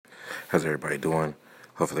How's everybody doing?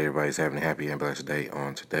 Hopefully everybody's having a happy and blessed day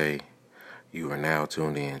on today. You are now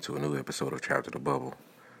tuned in to a new episode of Trapped in the Bubble.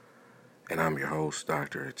 And I'm your host,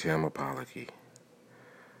 Dr. Tim Apollocky.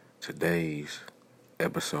 Today's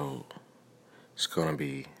episode is going to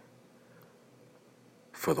be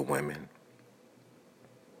for the women.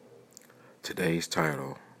 Today's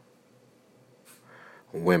title,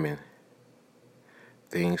 Women,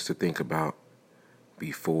 Things to Think About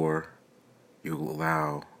Before You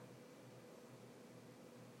Allow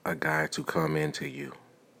a Guy to Come Into You.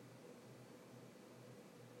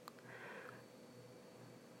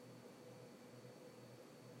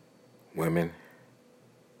 Women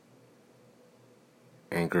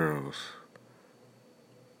and girls,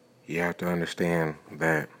 you have to understand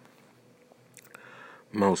that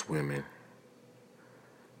most women,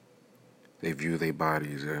 they view their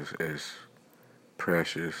bodies as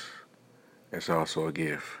precious. It's also a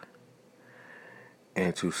gift.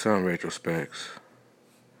 And to some retrospects,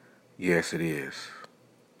 yes, it is.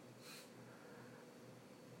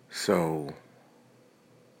 So,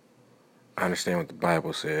 I understand what the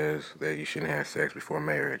Bible says, that you shouldn't have sex before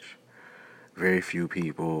marriage. Very few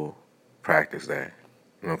people practice that,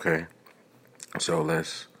 okay? So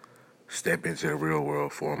let's step into the real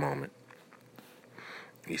world for a moment.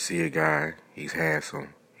 You see a guy, he's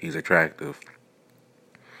handsome, he's attractive.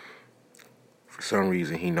 For some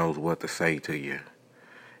reason, he knows what to say to you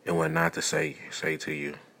and what not to say to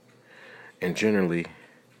you. And generally,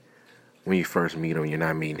 when you first meet him, you're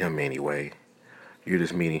not meeting him anyway. You're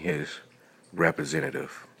just meeting his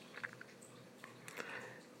representative.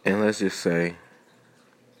 And let's just say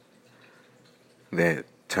that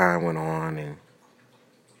time went on and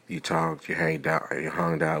you talked, you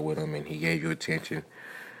hung out with him, and he gave you attention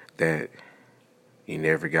that you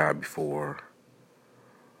never got before.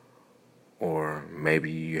 Or maybe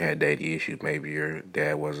you had daddy issues, maybe your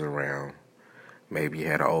dad wasn't around, maybe you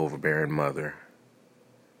had an overbearing mother,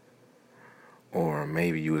 or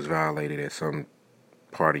maybe you was violated at some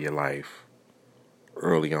part of your life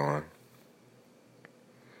early on.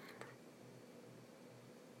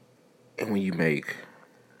 And when you make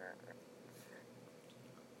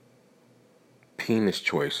penis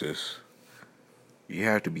choices, you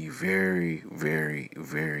have to be very, very,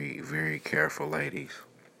 very, very careful, ladies.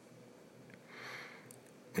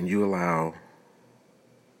 When you allow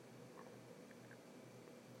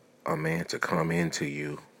a man to come into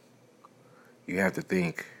you, you have to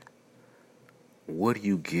think, what do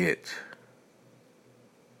you get?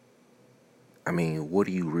 I mean, what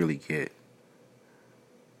do you really get?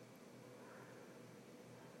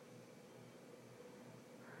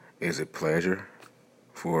 Is it pleasure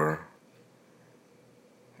for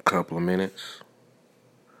a couple of minutes?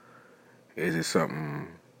 Is it something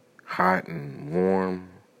hot and warm?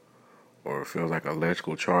 Or it feels like an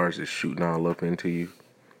electrical charge is shooting all up into you?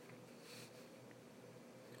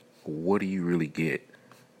 What do you really get?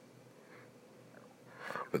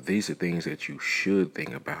 But these are things that you should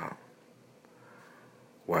think about.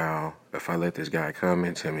 Wow, if I let this guy come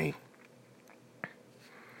into me,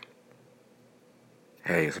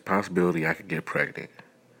 hey, it's a possibility I could get pregnant.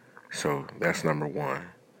 So that's number one.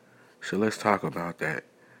 So let's talk about that.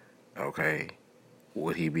 Okay,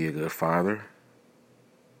 would he be a good father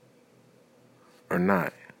or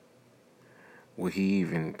not? Would he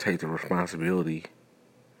even take the responsibility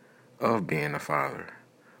of being a father?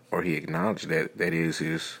 Or he acknowledge that is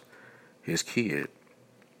his kid?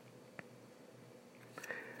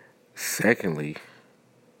 Secondly,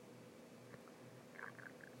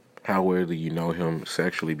 how well do you know him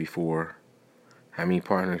sexually before? How many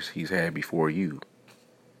partners he's had before you?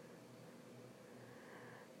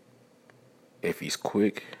 If he's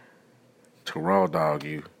quick to raw dog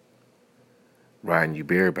you, riding you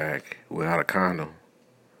bareback without a condom,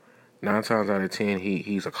 9 times out of 10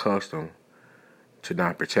 he's accustomed to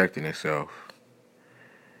not protecting himself.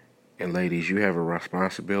 And ladies, you have a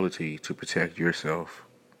responsibility to protect yourself.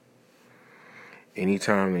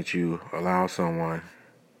 Anytime that you allow someone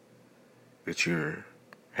that you're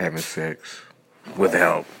having sex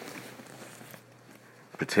without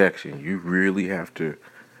protection, you really have to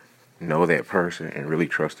know that person and really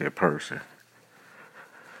trust that person.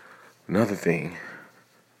 Another thing,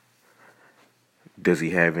 does he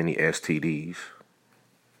have any STDs?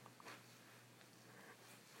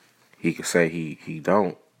 He could say he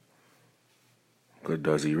don't, but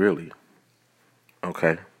does he really?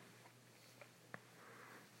 Okay.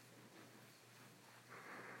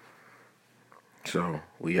 So,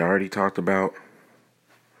 we already talked about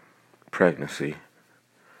pregnancy.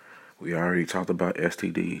 We already talked about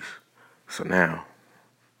STDs. So now,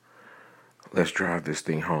 let's drive this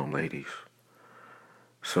thing home, ladies.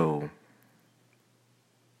 So,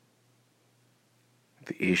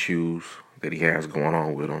 the issues that he has going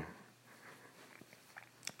on with him.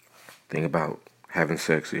 Thing about having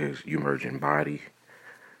sex is you merging body,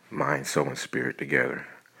 mind, soul, and spirit together.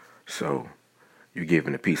 So you're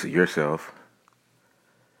giving a piece of yourself,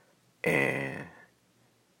 and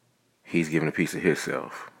he's giving a piece of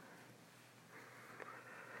himself.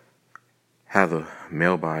 How the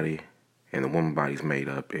male body and the woman body is made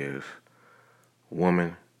up is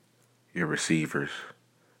woman, your receivers,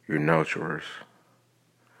 your nurturers,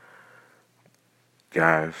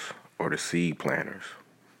 guys, or the seed planters.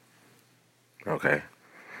 Okay?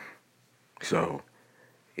 So,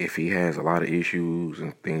 if he has a lot of issues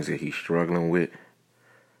and things that he's struggling with,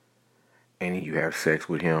 and you have sex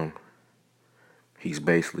with him, he's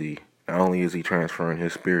basically, not only is he transferring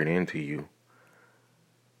his spirit into you,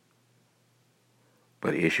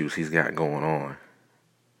 but the issues he's got going on,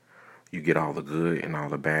 you get all the good and all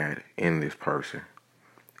the bad in this person,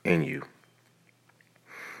 in you,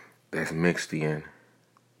 that's mixed in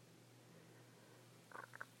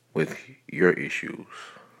with your issues.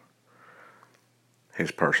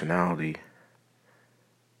 His personality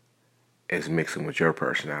is mixing with your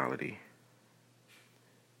personality.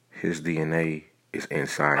 His DNA is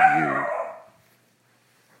inside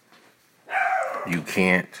you. You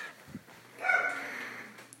can't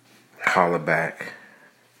call it back.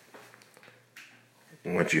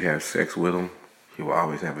 Once you have sex with him, he will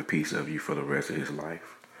always have a piece of you for the rest of his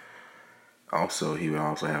life. Also, he will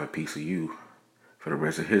also have a piece of you for the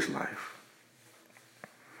rest of his life.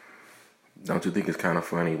 Don't you think it's kind of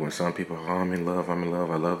funny when some people, oh, I'm in love, I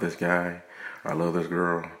love this guy, I love this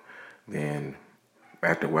girl. Then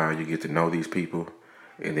after a while you get to know these people,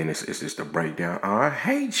 and then it's just a breakdown. Oh, I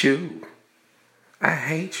hate you.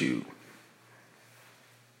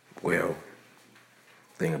 Well,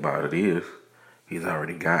 thing about it is, he's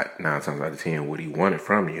already got 9 times out of 10 what he wanted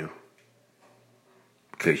from you,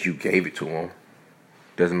 because you gave it to him.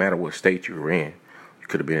 Doesn't matter what state you were in. You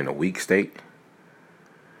could have been in a weak state,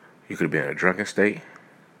 you could have been in a drunken state,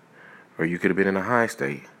 or you could have been in a high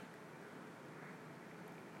state.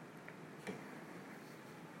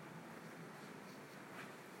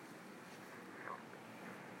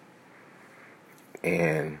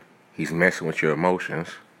 And he's messing with your emotions.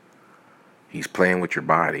 He's playing with your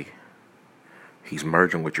body. He's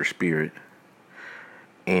merging with your spirit.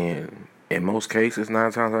 And in most cases,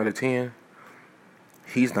 9 times out of 10,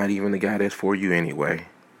 he's not even the guy that's for you anyway.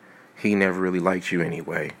 He never really liked you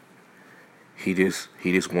anyway. He just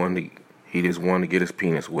wanted to get his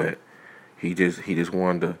penis wet. He just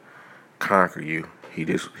wanted to conquer you. He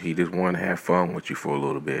just wanted to have fun with you for a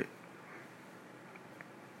little bit.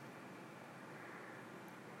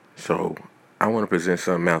 So I want to present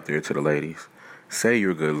something out there to the ladies. Say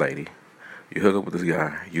you're a good lady. You hook up with this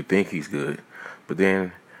guy. You think he's good. But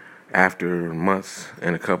then after months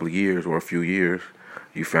and a couple of years or a few years,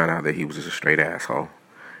 you found out that he was just a straight asshole.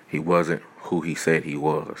 He wasn't who he said he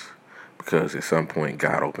was. Because at some point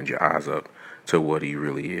God opened your eyes up to what he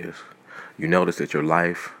really is. You noticed that your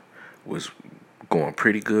life was going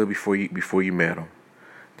pretty good before you met him.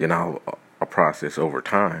 Then a process over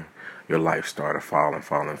time, your life started falling.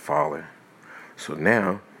 So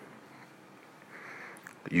now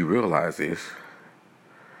you realize this.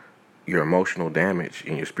 Your emotional damage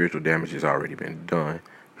and your spiritual damage has already been done.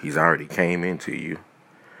 He's already came into you.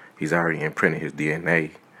 He's already imprinted his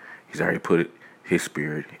DNA. He's already put his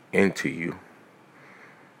spirit into you.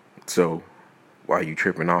 So while you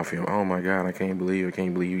tripping off him, oh my God, I can't believe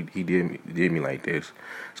he did me like this.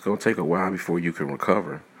 It's gonna take a while before you can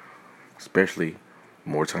recover. Especially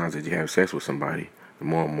more times that you have sex with somebody, the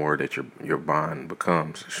more and more that your bond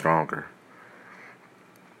becomes stronger.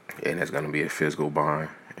 And it's gonna be a physical bond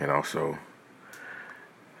and also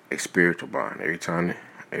a spiritual bond every time.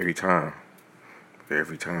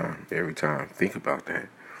 Think about that.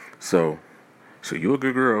 So you're a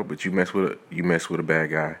good girl, but you mess with a bad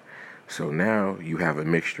guy. So now you have a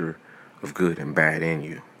mixture of good and bad in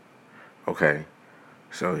you. Okay?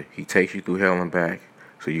 So he takes you through hell and back.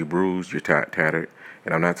 So you bruised, you're tattered.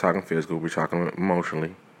 And I'm not talking physical, we're talking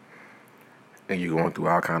emotionally. And you're going through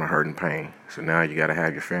all kind of hurt and pain. So now you got to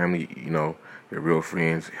have your family, your real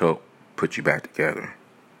friends help put you back together.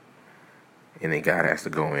 And then God has to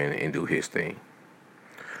go in and do his thing.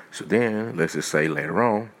 So then, let's just say later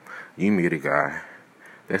on, you meet a guy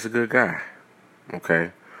that's a good guy.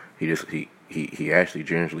 Okay? He actually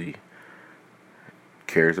genuinely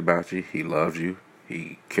cares about you. He loves you.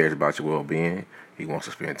 He cares about your well-being. He wants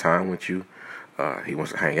to spend time with you. He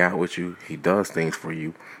wants to hang out with you. He does things for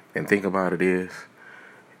you. And think about it is,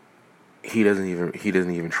 he doesn't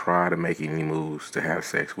even try to make any moves to have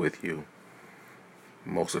sex with you.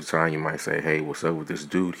 Most of the time you might say, hey, what's up with this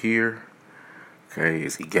dude here? Okay,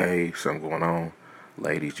 is he gay? Something going on?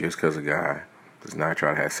 Ladies, just because a guy does not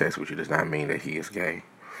try to have sex with you does not mean that he is gay.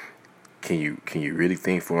 Can you really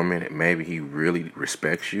think for a minute? Maybe he really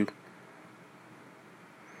respects you.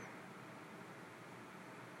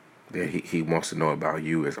 That he wants to know about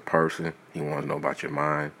you as a person. He wants to know about your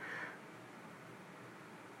mind.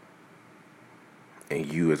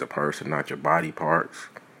 And you as a person, not your body parts.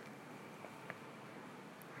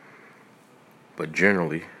 But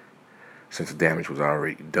generally, since the damage was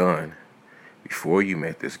already done, before you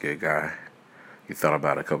met this good guy, you thought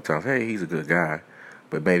about it a couple times, hey, he's a good guy,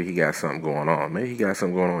 but maybe he got something going on. Maybe he got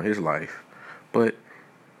something going on in his life. But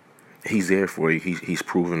he's there for you. He's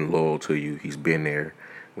proven loyal to you. He's been there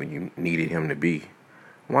when you needed him to be.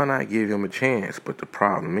 Why not give him a chance? But the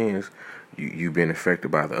problem is, you've been affected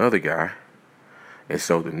by the other guy. And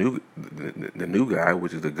so the new guy,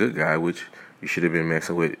 which is the good guy, which you should have been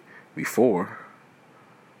messing with before,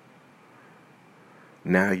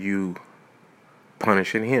 now you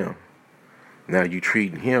punishing him. Now you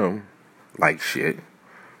treating him like shit.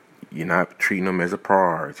 You're not treating him as a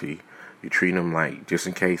priority. You're treating him like, just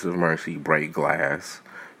in case of mercy, break glass.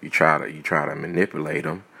 You try to manipulate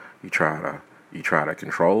him. You try to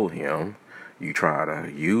control him. You try to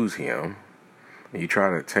use him. And you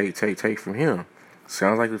try to take from him.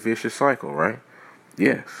 Sounds like a vicious cycle, right?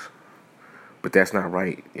 Yes. But that's not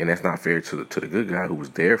right, and that's not fair to the good guy who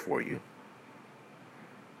was there for you.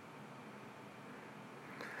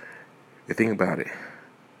 And think about it.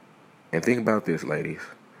 And think about this, ladies.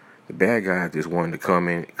 The bad guy just wanted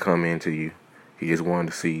to come into you. He just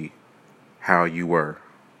wanted to see how you were.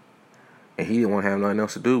 And he didn't want to have nothing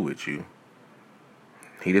else to do with you.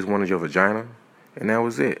 He just wanted your vagina, and that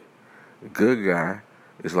was it. The good guy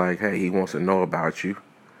is like, hey, he wants to know about you.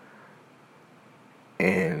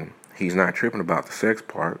 And he's not tripping about the sex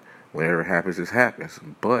part. Whenever it happens, it happens.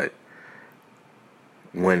 But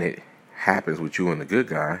when it happens with you and the good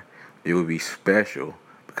guy, it would be special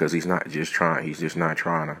because he's just not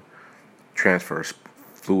trying to transfer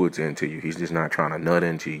fluids into you. He's just not trying to nut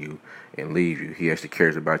into you and leave you. He actually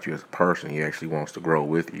cares about you as a person. He actually wants to grow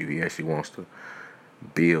with you. He actually wants to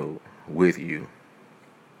build with you.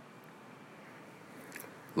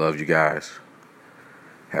 Love you guys.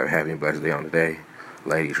 Have a happy and blessed day on the day.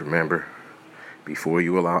 Ladies, remember, before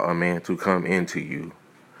you allow a man to come into you,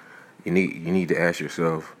 you need to ask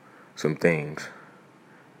yourself some things.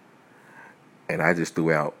 And I just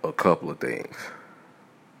threw out a couple of things.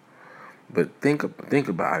 But think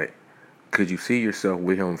about it. Could you see yourself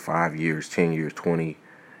with him 5 years, 10 years, 20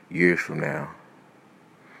 years from now?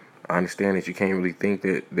 I understand that you can't really think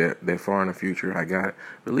that far in the future. I got it.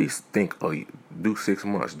 At least think, do 6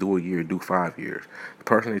 months, do a year, do 5 years. The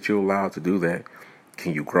person that you allow to do that,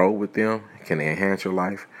 can you grow with them? Can they enhance your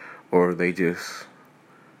life? Or are they just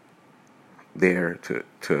there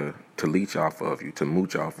to leech off of you, to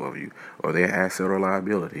mooch off of you? Or they're asset or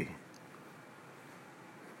liability?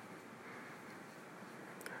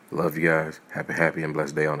 Love you guys. Have a happy and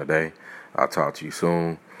blessed day on the day. I'll talk to you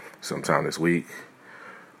soon, sometime this week.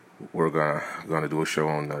 We're gonna do a show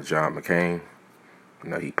on John McCain.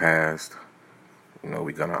 He passed.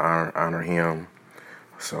 We're gonna honor him.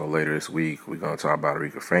 So later this week, we're gonna talk about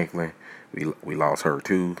Aretha Franklin. We lost her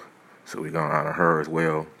too, so we're gonna honor her as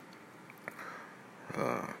well.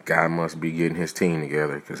 God must be getting his team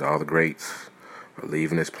together because all the greats are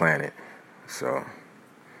leaving this planet. So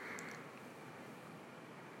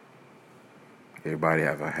everybody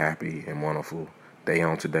have a happy and wonderful day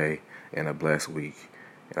on today and a blessed week.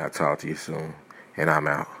 And I'll talk to you soon. And I'm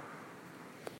out.